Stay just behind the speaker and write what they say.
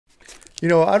You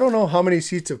know, I don't know how many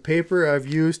sheets of paper I've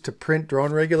used to print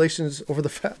drone regulations over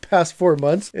the past 4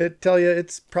 months. I tell you,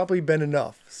 it's probably been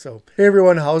enough. So, hey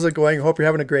everyone, how's it going? Hope you're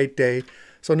having a great day.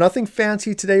 So nothing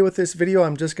fancy today with this video.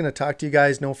 I'm just going to talk to you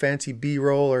guys, no fancy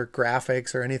B-roll or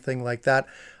graphics or anything like that.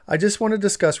 I just want to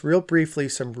discuss real briefly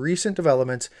some recent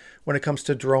developments when it comes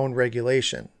to drone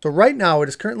regulation. So right now, it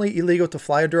is currently illegal to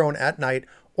fly a drone at night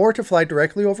or to fly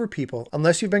directly over people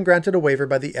unless you've been granted a waiver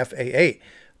by the FAA.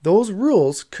 Those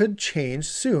rules could change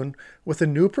soon with a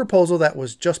new proposal that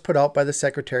was just put out by the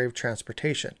Secretary of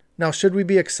Transportation. Now, should we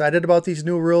be excited about these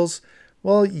new rules?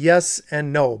 Well, yes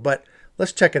and no, but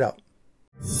let's check it out.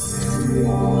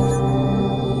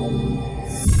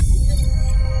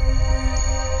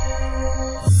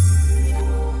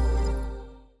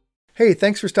 Hey,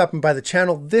 thanks for stopping by the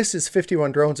channel. This is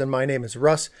 51 Drones and my name is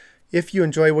Russ. If you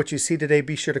enjoy what you see today,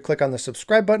 be sure to click on the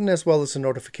subscribe button as well as the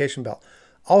notification bell.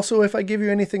 Also, if I give you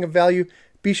anything of value,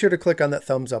 be sure to click on that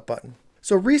thumbs up button.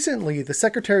 So recently, the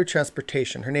Secretary of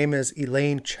Transportation, her name is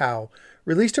Elaine Chao,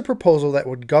 released a proposal that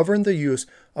would govern the use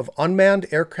of unmanned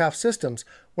aircraft systems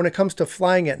when it comes to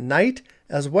flying at night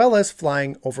as well as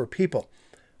flying over people.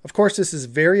 Of course, this is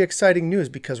very exciting news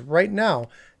because right now,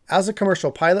 as a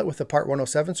commercial pilot with a Part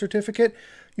 107 certificate,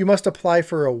 you must apply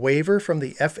for a waiver from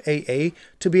the FAA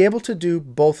to be able to do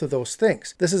both of those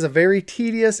things. This is a very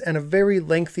tedious and a very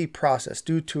lengthy process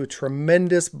due to a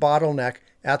tremendous bottleneck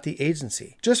at the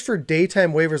agency. Just for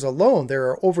daytime waivers alone, there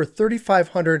are over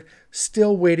 3,500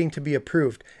 still waiting to be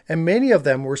approved, and many of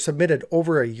them were submitted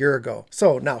over a year ago.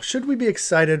 So now, should we be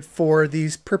excited for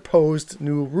these proposed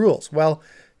new rules? Well,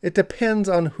 it depends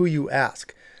on who you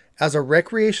ask. As a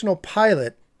recreational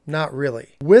pilot, not really.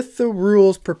 With the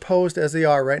rules proposed as they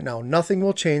are right now, nothing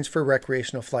will change for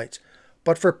recreational flights.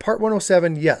 But for Part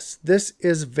 107, yes, this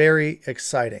is very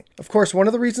exciting. Of course, one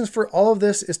of the reasons for all of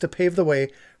this is to pave the way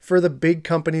for the big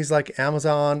companies like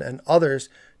Amazon and others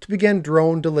to begin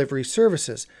drone delivery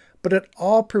services. But it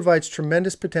all provides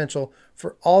tremendous potential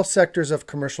for all sectors of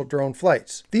commercial drone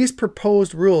flights. These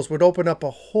proposed rules would open up a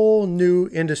whole new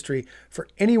industry for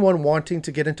anyone wanting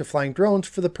to get into flying drones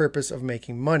for the purpose of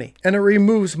making money. And it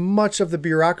removes much of the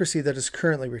bureaucracy that is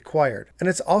currently required. And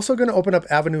it's also going to open up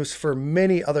avenues for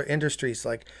many other industries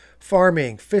like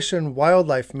farming, fish and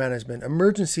wildlife management,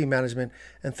 emergency management,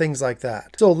 and things like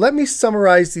that. So let me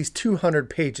summarize these 200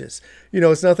 pages. You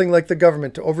know, it's nothing like the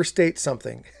government to overstate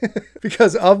something.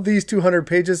 Because of these 200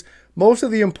 pages, most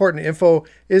of the important info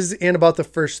is in about the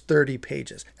first 30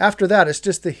 pages. After that, it's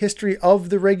just the history of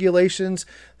the regulations,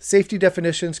 safety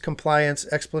definitions, compliance,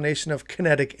 explanation of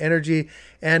kinetic energy,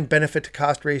 and benefit to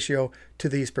cost ratio to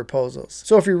these proposals.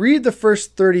 So if you read the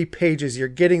first 30 pages, you're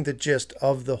getting the gist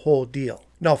of the whole deal.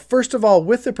 Now, first of all,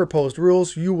 with the proposed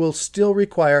rules, you will still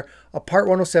require a Part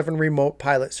 107 remote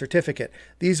pilot certificate.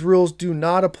 These rules do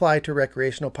not apply to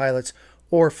recreational pilots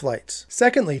or flights.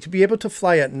 Secondly, to be able to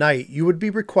fly at night, you would be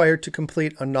required to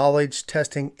complete a knowledge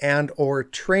testing and/or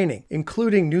training,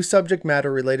 including new subject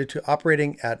matter related to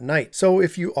operating at night. So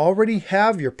if you already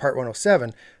have your Part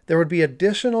 107, there would be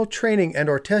additional training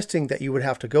and/or testing that you would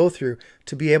have to go through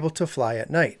to be able to fly at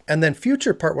night. And then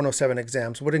future Part 107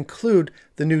 exams would include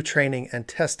the new training and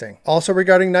testing. Also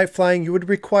regarding night flying, you would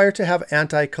require to have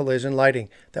anti-collision lighting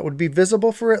that would be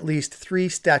visible for at least 3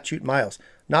 statute miles.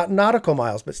 Not nautical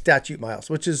miles, but statute miles,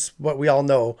 which is what we all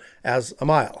know as a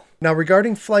mile. Now,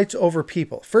 regarding flights over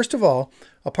people, first of all,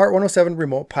 a Part 107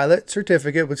 remote pilot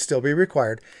certificate would still be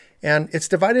required. And it's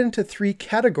divided into 3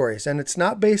 categories, and it's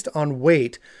not based on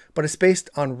weight, but it's based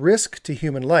on risk to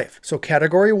human life. So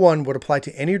category 1 would apply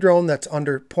to any drone that's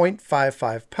under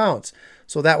 0.55 pounds.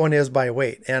 So that one is by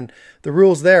weight. And the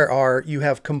rules there are you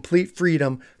have complete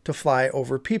freedom to fly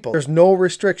over people. There's no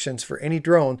restrictions for any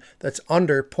drone that's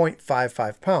under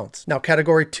 0.55 pounds. Now,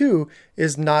 category 2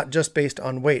 is not just based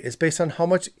on weight. It's based on how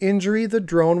much injury the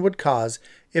drone would cause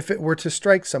if it were to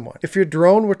strike someone. If your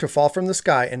drone were to fall from the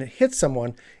sky and it hit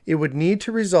someone, it would need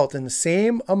to result in the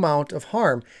same amount of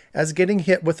harm as getting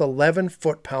hit with 11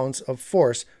 foot-pounds of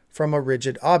force from a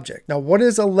rigid object. Now, what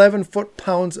is 11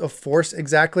 foot-pounds of force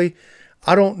exactly?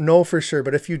 I don't know for sure,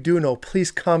 but if you do know, please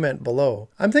comment below.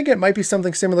 I'm thinking it might be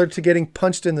something similar to getting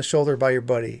punched in the shoulder by your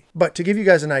buddy. But to give you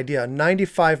guys an idea, a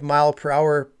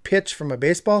 95-mile-per-hour pitch from a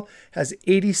baseball has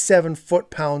 87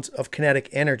 foot-pounds of kinetic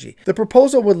energy. The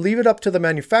proposal would leave it up to the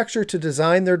manufacturer to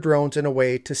design their drones in a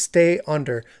way to stay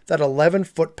under that 11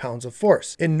 foot-pounds of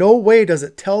force. In no way does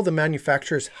it tell the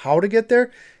manufacturers how to get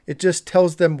there. It just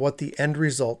tells them what the end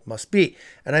result must be.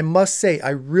 And I must say, I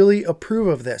really approve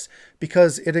of this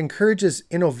because it encourages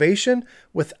innovation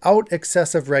without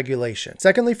excessive regulation.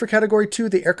 Secondly, for category 2,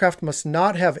 the aircraft must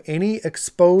not have any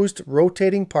exposed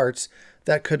rotating parts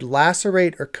that could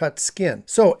lacerate or cut skin.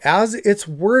 So as it's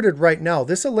worded right now,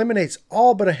 this eliminates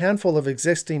all but a handful of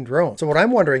existing drones. So what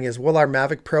I'm wondering is, will our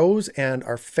Mavic Pros and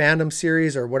our Phantom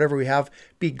series or whatever we have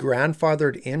be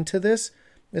grandfathered into this?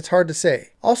 It's hard to say.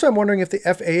 Also, I'm wondering if the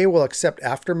FAA will accept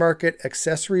aftermarket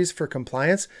accessories for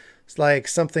compliance. It's like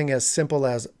something as simple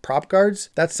as prop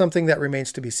guards. That's something that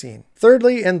remains to be seen.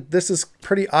 Thirdly, and this is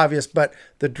pretty obvious, but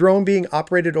the drone being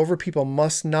operated over people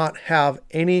must not have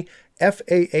any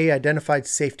FAA identified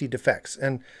safety defects.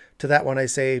 And to that one, I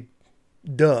say,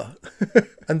 duh.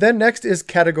 And then next is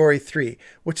category 3,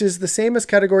 which is the same as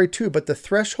category 2, but the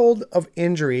threshold of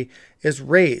injury is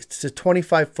raised to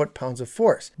 25 foot-pounds of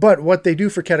force. But what they do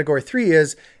for category 3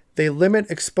 is they limit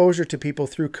exposure to people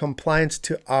through compliance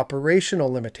to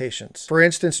operational limitations. For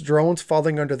instance, drones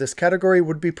falling under this category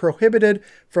would be prohibited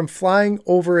from flying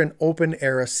over an open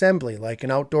air assembly, like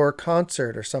an outdoor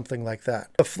concert or something like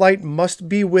that. The flight must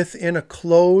be within a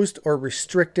closed or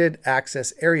restricted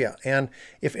access area. And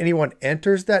if anyone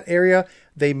enters that area,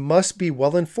 they must be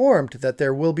well informed that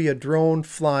there will be a drone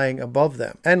flying above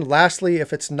them. And lastly,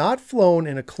 if it's not flown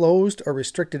in a closed or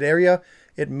restricted area,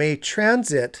 it may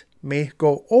transit, may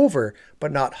go over,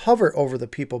 but not hover over the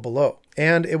people below.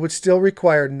 And it would still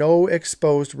require no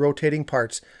exposed rotating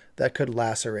parts that could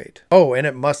lacerate. Oh, and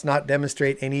it must not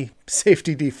demonstrate any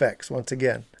safety defects once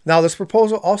again. Now, this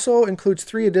proposal also includes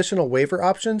 3 additional waiver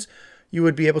options. You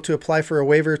would be able to apply for a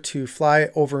waiver to fly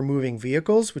over moving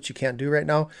vehicles, which you can't do right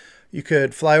now. You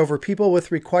could fly over people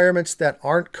with requirements that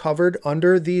aren't covered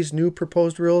under these new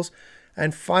proposed rules.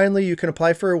 And finally, you can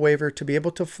apply for a waiver to be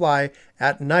able to fly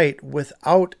at night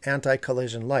without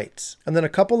anti-collision lights. And then a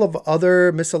couple of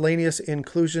other miscellaneous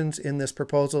inclusions in this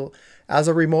proposal. As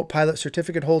a remote pilot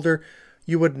certificate holder,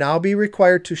 you would now be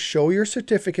required to show your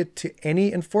certificate to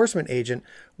any enforcement agent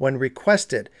when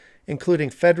requested, including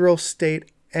federal,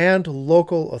 state, and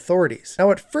local authorities.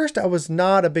 Now, at first, I was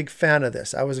not a big fan of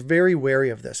this. I was very wary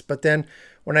of this. But then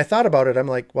when I thought about it, I'm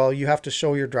like, well, you have to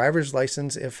show your driver's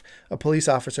license if a police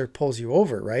officer pulls you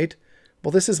over, right?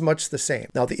 Well, this is much the same.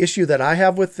 Now, the issue that I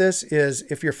have with this is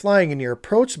if you're flying and you're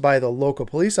approached by the local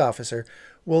police officer,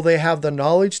 will they have the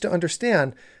knowledge to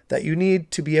understand that you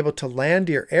need to be able to land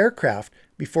your aircraft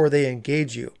before they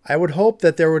engage you? I would hope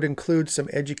that there would include some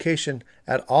education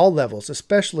at all levels,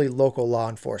 especially local law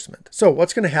enforcement. So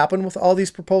what's going to happen with all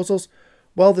these proposals?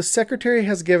 Well, the Secretary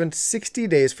has given 60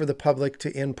 days for the public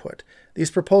to input.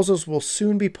 These proposals will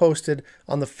soon be posted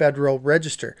on the Federal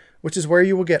Register, which is where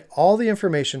you will get all the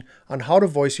information on how to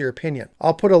voice your opinion.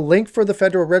 I'll put a link for the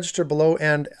Federal Register below,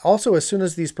 and also as soon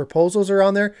as these proposals are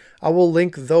on there, I will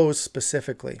link those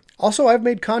specifically. Also, I've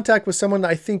made contact with someone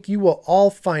that I think you will all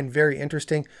find very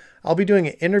interesting. I'll be doing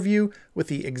an interview with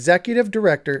the Executive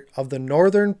Director of the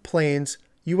Northern Plains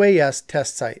UAS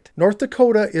test site. North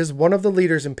Dakota is one of the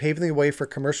leaders in paving the way for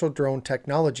commercial drone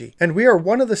technology, and we are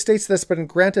one of the states that's been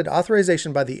granted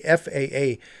authorization by the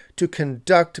FAA to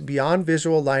conduct beyond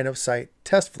visual line of sight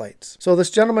test flights. So this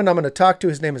gentleman I'm going to talk to,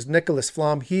 his name is Nicholas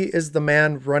Flom. He is the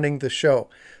man running the show.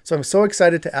 So I'm so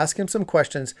excited to ask him some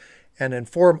questions and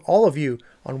inform all of you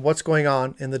on what's going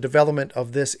on in the development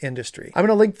of this industry. I'm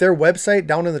going to link their website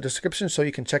down in the description so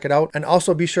you can check it out, and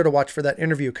also be sure to watch for that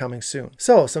interview coming soon.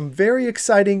 So some very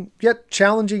exciting yet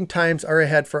challenging times are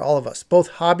ahead for all of us,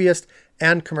 both hobbyists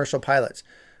and commercial pilots.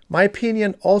 My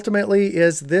opinion ultimately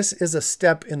is this is a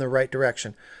step in the right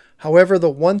direction. However, the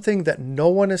one thing that no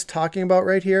one is talking about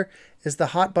right here is the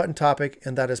hot button topic,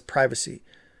 and that is privacy.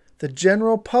 The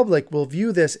general public will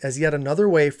view this as yet another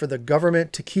way for the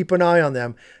government to keep an eye on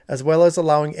them, as well as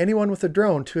allowing anyone with a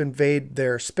drone to invade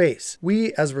their space.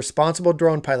 We, as responsible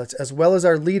drone pilots, as well as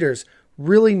our leaders,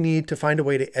 really need to find a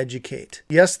way to educate.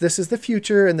 Yes, this is the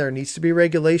future and there needs to be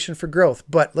regulation for growth,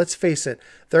 but let's face it,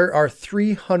 there are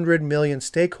 300 million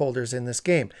stakeholders in this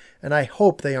game, and I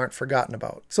hope they aren't forgotten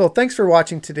about. So thanks for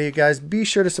watching today, guys. Be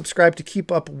sure to subscribe to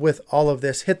keep up with all of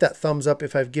this. Hit that thumbs up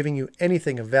if I've given you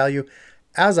anything of value.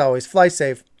 As always, fly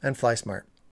safe and fly smart.